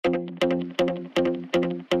It's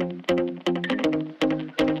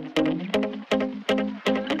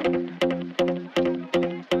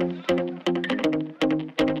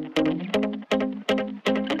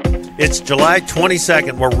July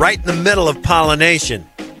 22nd. We're right in the middle of pollination.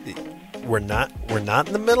 We're not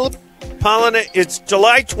in the middle of pollination. It's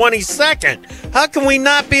July 22nd. How can we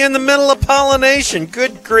not be in the middle of pollination?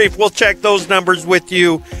 Good grief. We'll check those numbers with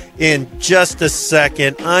you in just a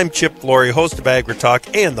second. I'm Chip Flory, host of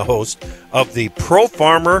AgriTalk and the host of the Pro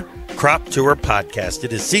Farmer Crop Tour podcast.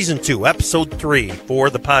 It is season 2, episode 3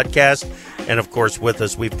 for the podcast. And of course, with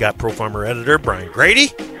us, we've got Pro Farmer editor Brian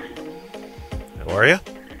Grady. How are you?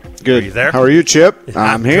 Good. Are you there? How are you, Chip?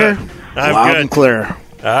 I'm here. I'm loud good. And clear.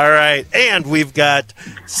 All right. And we've got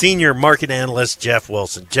senior market analyst Jeff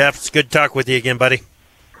Wilson. Jeff, it's good to talk with you again, buddy.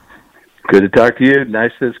 Good to talk to you.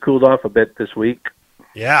 Nice that it's cooled off a bit this week.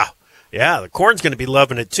 Yeah, the corn's going to be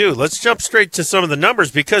loving it too. Let's jump straight to some of the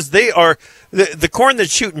numbers because they are the corn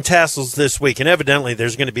that's shooting tassels this week, and evidently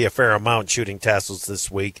there's going to be a fair amount shooting tassels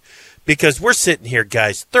this week because we're sitting here,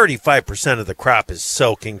 guys, 35% of the crop is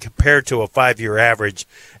soaking compared to a 5-year average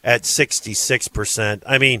at 66%.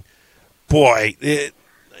 I mean, boy,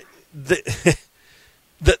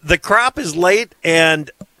 the crop is late,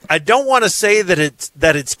 and I don't want to say that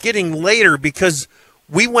it's getting later because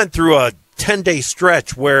we went through a 10-day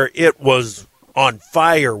stretch where it was on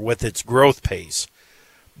fire with its growth pace.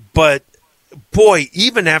 But, boy,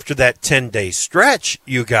 even after that 10-day stretch,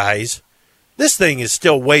 you guys, this thing is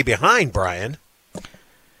still way behind, Brian.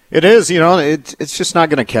 It is. It's just not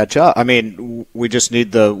going to catch up. I mean, we just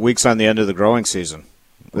need the weeks on the end of the growing season.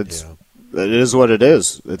 It is what it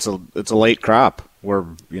is. It's a late crop.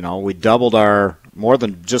 We doubled more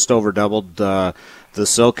than just over doubled the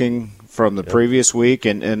soaking from the previous week,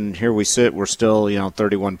 and here we sit. We're still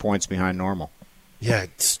 31 points behind normal. Yeah,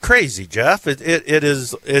 it's crazy, Jeff.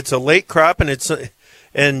 It's a late crop,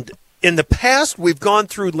 and in the past we've gone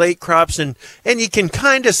through late crops, and you can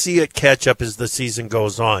kind of see it catch up as the season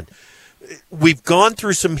goes on. We've gone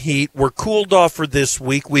through some heat. We're cooled off for this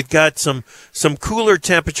week. We've got some cooler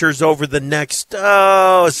temperatures over the next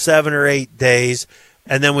 7 or 8 days,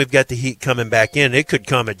 and then we've got the heat coming back in. It could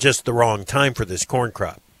come at just the wrong time for this corn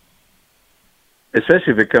crop.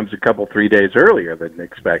 Especially if it comes a couple 3 days earlier than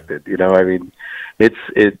expected. I mean,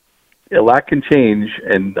 a lot can change,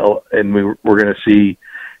 and we're going to see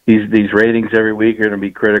these ratings every week are going to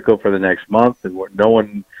be critical for the next month, and no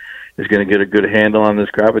one is going to get a good handle on this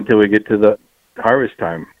crop until we get to the harvest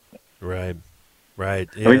time. Right.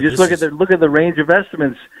 Yeah, I mean, just look at the range of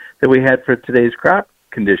estimates that we had for today's crop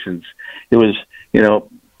conditions. It was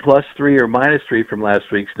 +3 or -3 from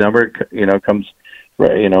last week's number. Comes.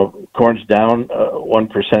 Corn's down 1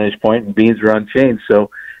 percentage point, and beans are unchanged. So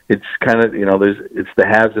it's kind of it's the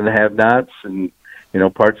haves and the have-nots, and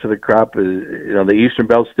parts of the crop is the eastern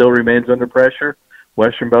belt still remains under pressure.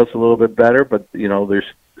 Western belt's a little bit better, but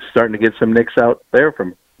there's starting to get some nicks out there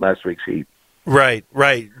from last week's heat. Right,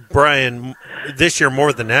 Brian. This year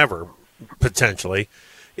more than ever, potentially.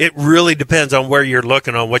 It really depends on where you're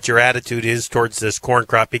looking, on what your attitude is towards this corn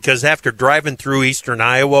crop, because after driving through eastern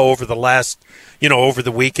Iowa over the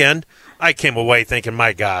weekend, I came away thinking,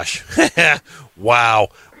 my gosh, wow,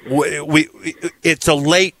 it's a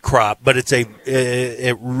late crop, but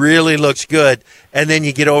it really looks good. And then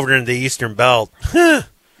you get over into the eastern belt,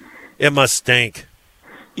 it must stink.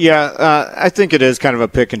 Yeah, I think it is kind of a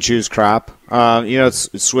pick and choose crop.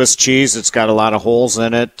 It's Swiss cheese. It's got a lot of holes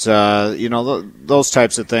in it. Those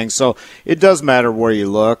types of things. So it does matter where you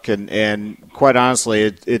look, and quite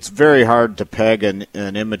honestly, it's very hard to peg an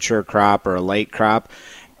immature crop or a late crop.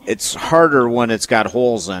 It's harder when it's got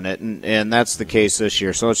holes in it, and that's the case this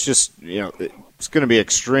year. So it's just it's going to be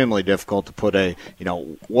extremely difficult to put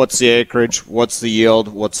what's the acreage, what's the yield,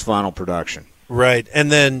 what's final production. Right,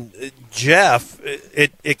 and then Jeff,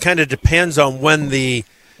 it kind of depends on when the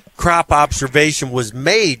crop observation was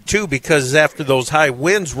made too, because after those high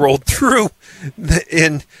winds rolled through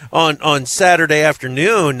on Saturday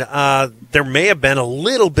afternoon, there may have been a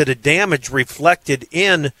little bit of damage reflected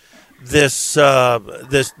in this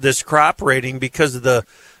crop rating because of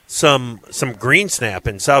some green snap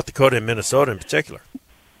in South Dakota and Minnesota in particular.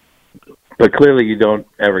 But clearly, you don't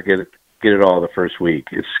ever get it all the first week.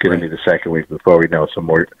 It's going to be the second week before we know some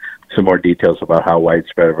more details about how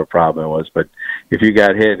widespread of a problem it was. But if you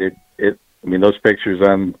got hit, those pictures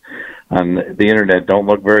on the internet don't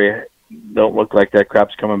look like that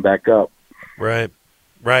crop's coming back up. Right.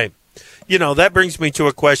 That brings me to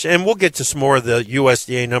a question, and we'll get to some more of the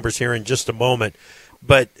USDA numbers here in just a moment.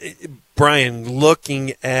 But Brian,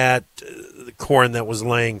 looking at the corn that was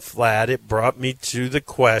laying flat, it brought me to the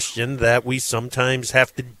question that we sometimes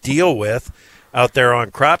have to deal with out there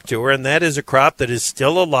on Crop Tour, and that is a crop that is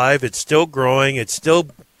still alive, it's still growing, it's still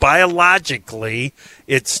biologically,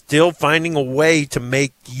 it's still finding a way to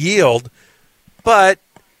make yield, but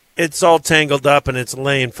it's all tangled up and it's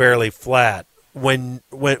laying fairly flat. When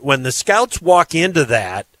the scouts walk into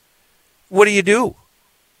that, what do?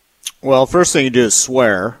 Well, first thing you do is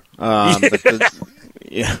swear.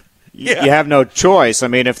 You have no choice. I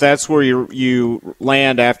mean, if that's where you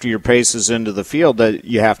land after your paces into the field, that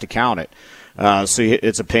you have to count it. So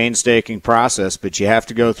it's a painstaking process, but you have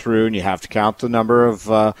to go through and you have to count the number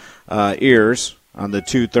of ears on the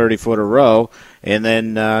 2 30-footer row, and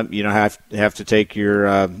then have to take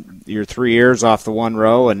your 3 ears off the one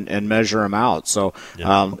row and measure them out. So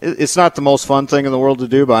it's not the most fun thing in the world to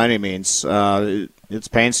do by any means. It's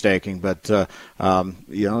painstaking, but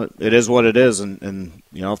it is what it is, and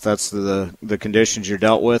if that's the conditions you're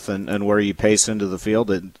dealt with and where you pace into the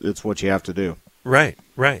field, it's what you have to do. Right.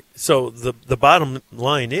 So the bottom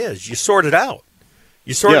line is you sort it out.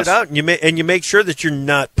 You sort it out, and you make sure that you're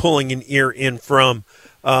not pulling an ear in from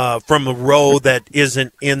a row that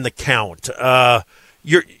isn't in the count.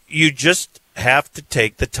 You just have to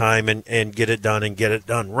take the time and get it done and get it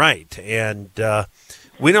done right. And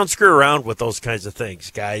we don't screw around with those kinds of things,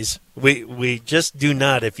 guys. We just do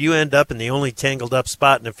not. If you end up in the only tangled up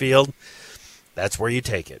spot in the field, that's where you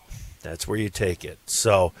take it.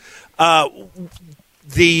 So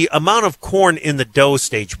the amount of corn in the dough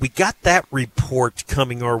stage, we got that report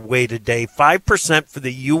coming our way today. 5% for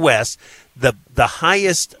the U.S. The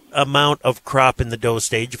highest amount of crop in the dough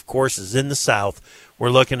stage, of course, is in the South. We're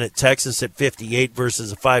looking at Texas at 58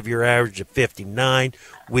 versus a 5-year average of 59.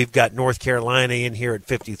 We've got North Carolina in here at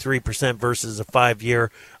 53% versus a 5-year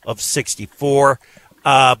of 64.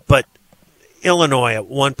 But Illinois at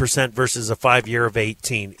 1% versus a 5-year of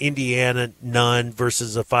 18. Indiana, none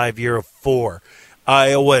versus a 5-year of 4.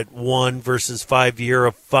 Iowa at 1 versus 5-year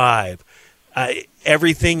of 5.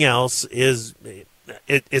 Everything else is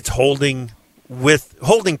it's holding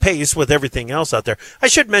pace with everything else out there. I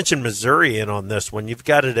should mention Missouri in on this one. You've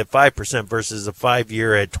got it at 5% versus a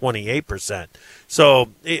 5-year at 28%.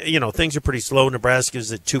 So things are pretty slow.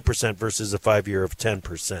 Nebraska's at 2% versus a 5-year of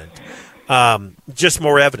 10%. Just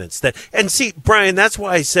more evidence that, and see, Brian, that's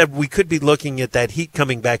why I said we could be looking at that heat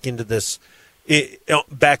coming back into this,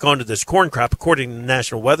 back onto this corn crop, according to the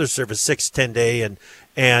National Weather Service, 6 to 10 day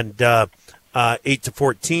and 8 to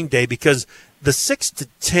 14 day, because the 6 to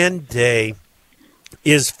 10 day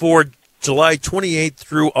is for July 28th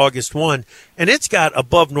through August 1, and it's got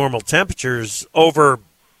above normal temperatures over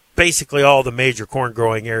basically all the major corn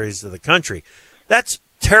growing areas of the country. That's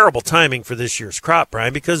terrible timing for this year's crop,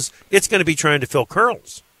 Brian, because it's going to be trying to fill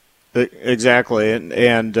kernels. Exactly,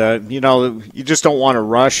 and you just don't want to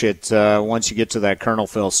rush it once you get to that kernel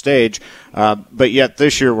fill stage. But yet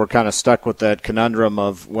this year we're kind of stuck with that conundrum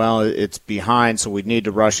of, well, it's behind, so we need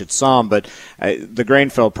to rush it some. But the grain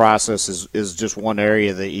fill process is just one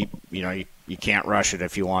area that you can't rush it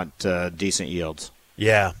if you want decent yields.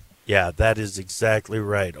 Yeah, that is exactly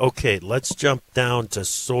right. Okay, let's jump down to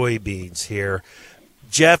soybeans here.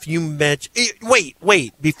 Jeff, you mentioned –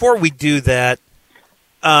 wait. Before we do that,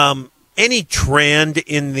 any trend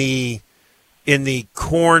in the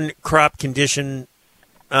corn crop condition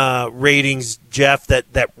ratings, Jeff,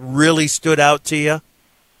 that really stood out to you?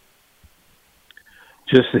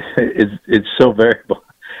 Just it's so variable.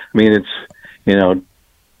 I mean, it's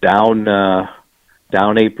down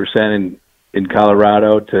 8% in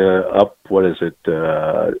Colorado to up 13%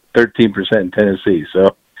 in Tennessee.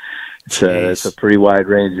 So it's a pretty wide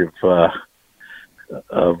range of I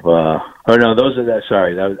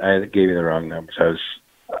gave you the wrong numbers. I was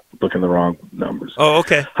looking at the wrong numbers. Oh,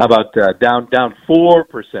 okay. How about down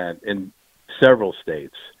 4% in several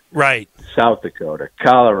states? Right. South Dakota,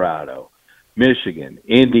 Colorado, Michigan,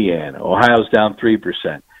 Indiana. Ohio's down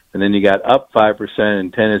 3%. And then you got up 5%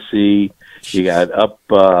 in Tennessee. You got up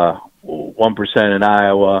 1% in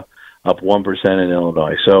Iowa, up 1% in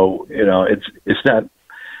Illinois. So, it's not,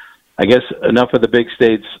 I guess, enough of the big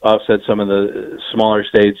states offset some of the smaller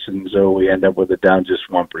states, and so we end up with it down just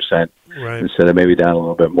 1% instead of maybe down a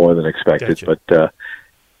little bit more than expected. Gotcha. But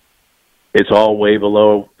it's all way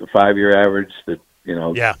below the 5-year average. The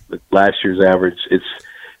last year's average. It's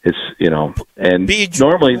and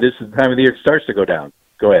normally this is the time of the year it starts to go down.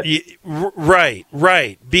 Go ahead. Right.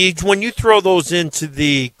 Beej, when you throw those into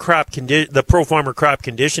the the Pro Farmer Crop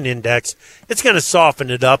Condition Index, it's going to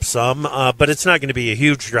soften it up some, but it's not going to be a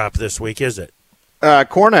huge drop this week, is it?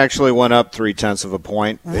 Corn actually went up 0.3 of a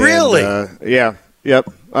point. Really? Yeah. Yep.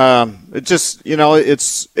 It just,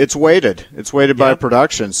 it's weighted. It's weighted by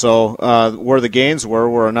production. So where the gains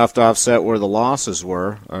were enough to offset where the losses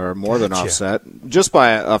were, or more than offset, just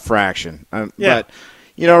by a fraction. But,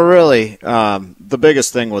 really, the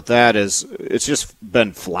biggest thing with that is it's just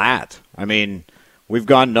been flat. I mean, we've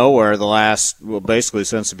gone nowhere basically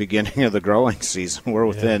since the beginning of the growing season. We're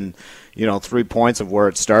within, 3 points of where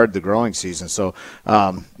it started the growing season. So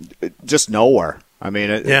just nowhere. I mean,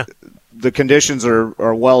 the conditions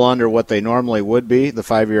are well under what they normally would be, the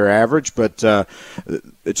 5-year average, but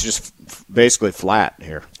it's just basically flat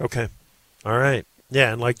here. Okay. All right.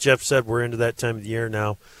 Yeah, and like Jeff said, we're into that time of the year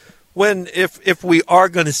now when if we are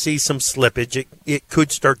going to see some slippage, it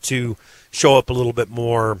could start to show up a little bit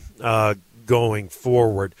more going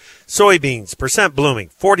forward. Soybeans, percent blooming,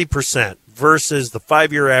 40% versus the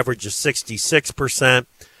 5-year average of 66%.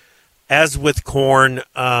 As with corn,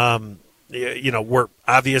 we're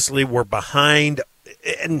behind,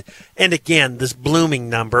 and again, this blooming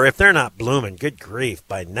number, if they're not blooming, good grief,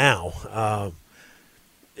 by now.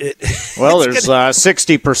 There's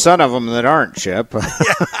 60% of them that aren't, Chip.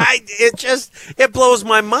 It blows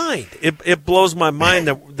my mind. It blows my mind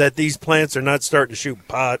that these plants are not starting to shoot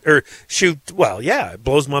it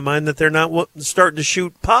blows my mind that they're not starting to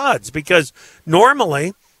shoot pods, because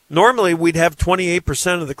normally we'd have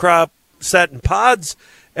 28% of the crop set in pods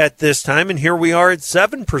at this time, and here we are at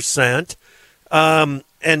 7%.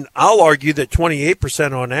 And I'll argue that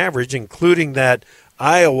 28% on average, including that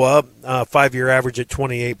Iowa 5-year average at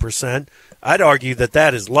 28%, I'd argue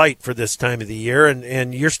that is light for this time of the year,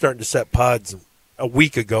 and you're starting to set pods a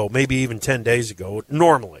week ago, maybe even 10 days ago,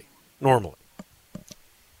 normally.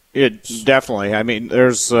 It definitely. I mean,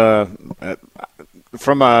 there's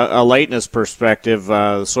from a lateness perspective,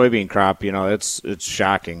 the soybean crop, it's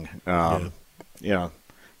shocking.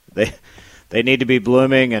 They need to be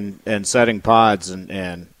blooming and setting pods,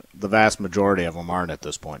 and the vast majority of them aren't at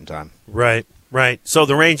this point in time. Right. So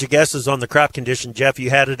the range of guesses on the crop condition, Jeff, you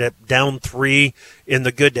had it at down 3 in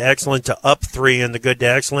the good to excellent to up 3 in the good to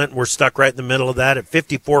excellent. We're stuck right in the middle of that at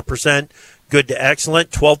 54% good to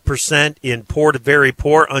excellent, 12% in poor to very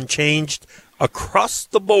poor, unchanged across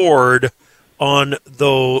the board on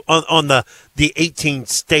the 18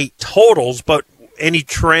 state totals. But any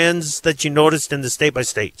trends that you noticed in the state by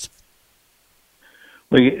states?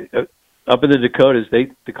 Well, up in the Dakotas,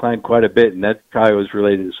 they declined quite a bit, and that probably was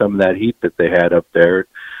related to some of that heat that they had up there.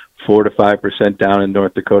 4 to 5% down in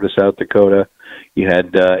North Dakota, South Dakota. You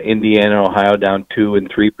had Indiana, Ohio down 2 and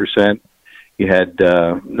 3%. You had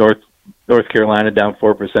North Carolina down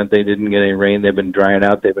 4%. They didn't get any rain. They've been drying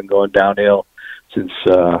out. They've been going downhill since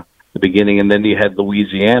the beginning. And then you had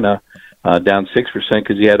Louisiana down 6%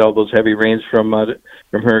 because you had all those heavy rains from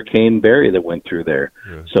Hurricane Barry that went through there.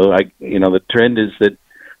 Yeah. So the trend is that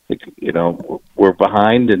we're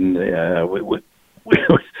behind, and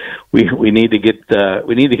we need to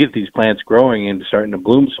get these plants growing and starting to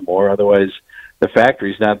bloom some more. Otherwise, the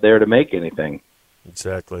factory's not there to make anything.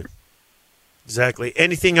 Exactly.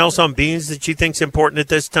 Anything else on beans that you think's important at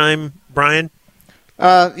this time, Brian?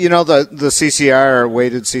 The CCI, or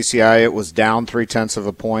weighted CCI, it was down 0.3 of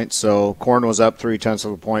a point. So corn was up 0.3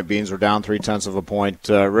 of a point. Beans were down 0.3 of a point.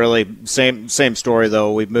 Really, same story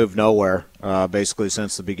though. We've moved nowhere basically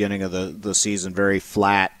since the beginning of the season. Very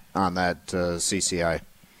flat on that CCI.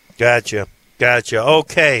 Gotcha.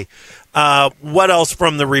 Okay. What else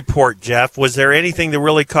from the report, Jeff? Was there anything that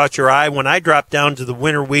really caught your eye? When I dropped down to the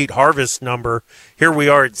winter wheat harvest number, here we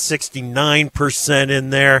are at 69% in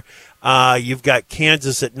there. You've got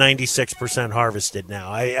Kansas at 96% harvested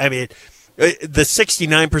now. I mean, the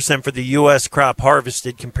 69% for the U.S. crop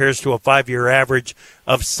harvested compares to a 5-year average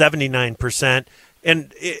of 79%.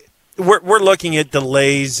 And we're looking at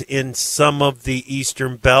delays in some of the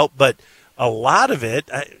eastern belt, but a lot of it,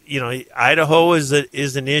 Idaho is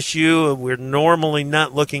an issue. We're normally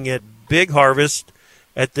not looking at big harvest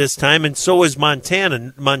at this time, and so is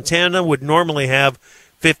Montana. Montana would normally have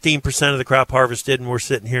 15% of the crop harvested, and we're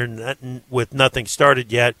sitting here with nothing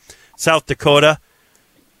started yet. South Dakota,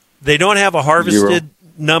 they don't have a harvested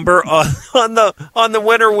number on the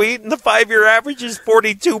winter wheat, and the 5-year average is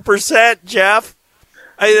 42%, Jeff.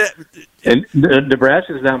 And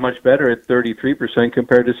Nebraska's not much better at 33%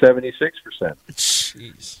 compared to 76%.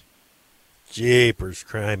 Jeez. Jeepers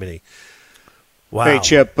criminy. Wow. Hey,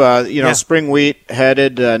 Chip, spring wheat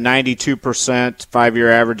headed 92%.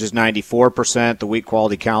 5-year average is 94%. The Wheat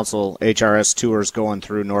Quality Council HRS tours going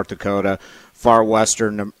through North Dakota, far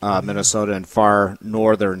western Minnesota, and far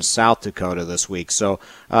northern South Dakota this week. So,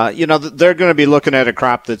 they're going to be looking at a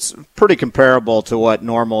crop that's pretty comparable to what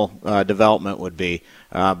normal development would be.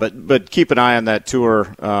 But keep an eye on that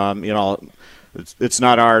tour. it's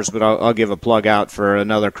not ours, but I'll give a plug out for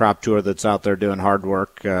another crop tour that's out there doing hard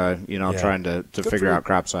work, trying to figure out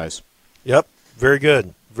crop size. Yep. Very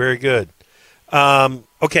good. Very good.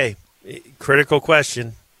 Okay. Critical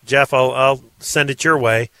question. Jeff, I'll send it your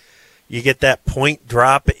way. You get that point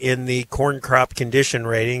drop in the corn crop condition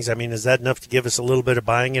ratings. I mean, is that enough to give us a little bit of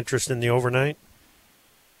buying interest in the overnight?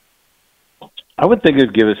 I would think it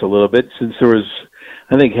would give us a little bit, since there was,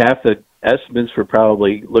 I think, half the estimates were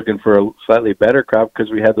probably looking for a slightly better crop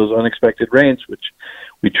because we had those unexpected rains, which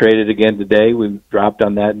we traded again today. We dropped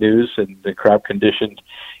on that news, and the crop condition,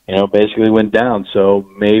 basically went down. So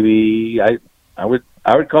maybe I would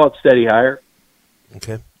call it steady higher.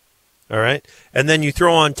 Okay. All right. And then you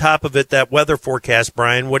throw on top of it that weather forecast,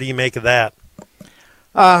 Brian. What do you make of that?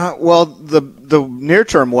 Well, the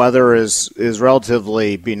near-term weather is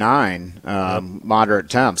relatively benign, moderate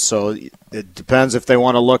temps. So it depends if they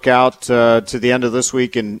want to look out to the end of this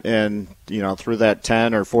week and through that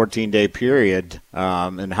 10 or 14-day period,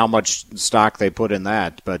 and how much stock they put in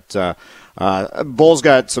that. But Bull's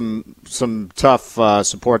got some tough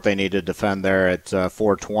support they need to defend there at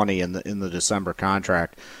 420 in the December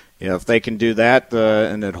contract. If they can do that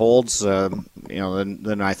and it holds,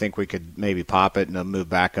 then I think we could maybe pop it and move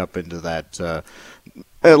back up into that,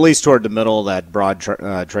 at least toward the middle of that broad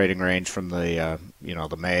trading range from the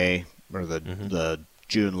the May or the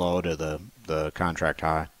June low to the contract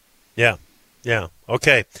high. Yeah.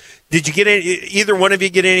 Okay. Did you get either one of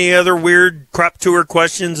you get any other weird crop tour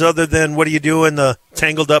questions other than what do you do in the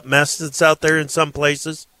tangled up mess that's out there in some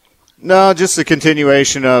places? No, just a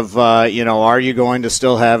continuation of, are you going to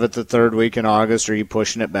still have it the third week in August, or are you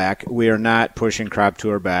pushing it back? We are not pushing crop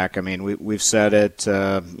tour back. I mean, we've said it,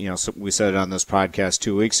 we said it on this podcast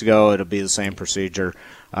 2 weeks ago. It'll be the same procedure.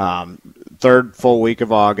 Third full week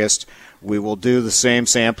of August, we will do the same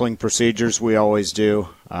sampling procedures we always do.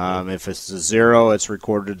 If it's a 0, it's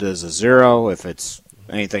recorded as a 0. If it's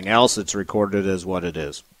anything else, it's recorded as what it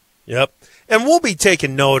is. Yep. And we'll be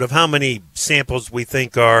taking note of how many samples we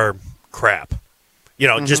think are crap,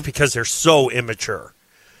 just because they're so immature.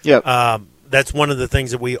 Yep. That's one of the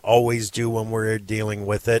things that we always do when we're dealing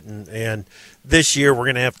with it. And this year we're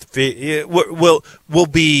going to have to we'll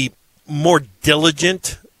be more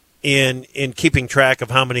diligent in keeping track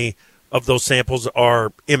of how many of those samples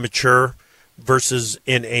are immature versus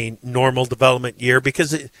in a normal development year,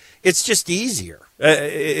 because it's just easier.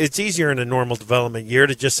 It's easier in a normal development year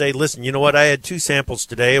to just say, listen, you know what? I had 2 samples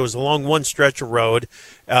today. It was along one stretch of road.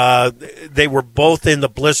 They were both in the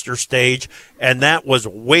blister stage, and that was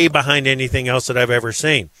way behind anything else that I've ever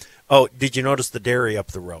seen. Oh, did you notice the dairy up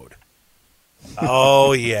the road?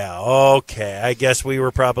 Oh, yeah. Okay. I guess we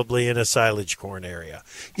were probably in a silage corn area.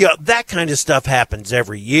 That kind of stuff happens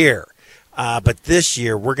every year. But this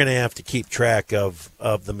year, we're going to have to keep track of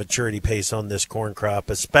the maturity pace on this corn crop,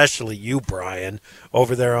 especially you, Brian,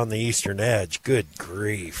 over there on the eastern edge. Good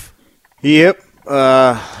grief. Yep.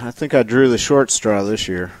 I think I drew the short straw this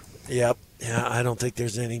year. Yep. Yeah, I don't think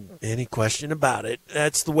there's any question about it.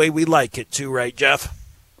 That's the way we like it, too, right, Jeff?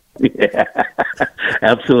 Yeah,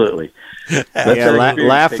 absolutely.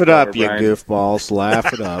 Laugh it up, you goofballs.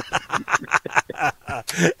 Laugh it up.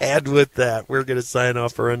 And with that, we're going to sign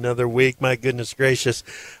off for another week. My goodness gracious.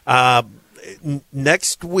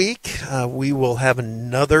 Next week, we will have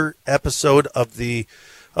another episode of the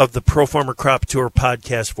Pro Farmer Crop Tour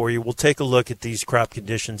podcast for you. We'll take a look at these crop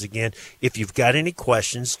conditions again. If you've got any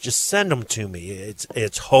questions, just send them to me.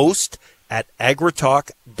 It's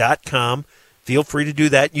host@agritalk.com. Feel free to do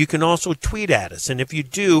that. You can also tweet at us. And if you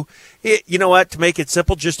do, you know what? To make it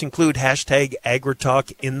simple, just include hashtag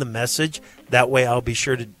AgriTalk in the message. That way I'll be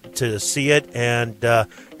sure to see it, and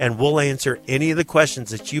we'll answer any of the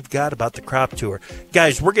questions that you've got about the crop tour.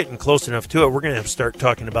 Guys, we're getting close enough to it. We're going to have to start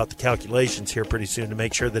talking about the calculations here pretty soon to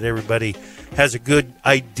make sure that everybody has a good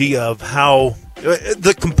idea of how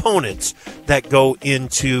the components that go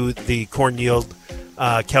into the corn yield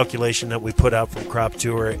calculation that we put out from Crop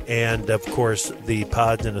Tour, and of course the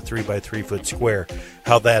pods in a 3x3 foot square,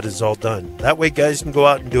 how that is all done. That way guys can go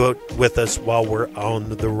out and do it with us while we're on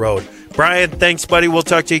the road. Brian, thanks buddy. We'll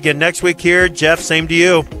talk to you again next week here. Jeff, same to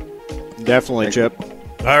you. Definitely, Chip.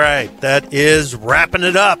 All right, that is wrapping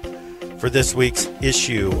it up for this week's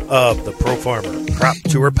issue of the Pro Farmer Crop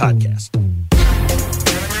Tour podcast.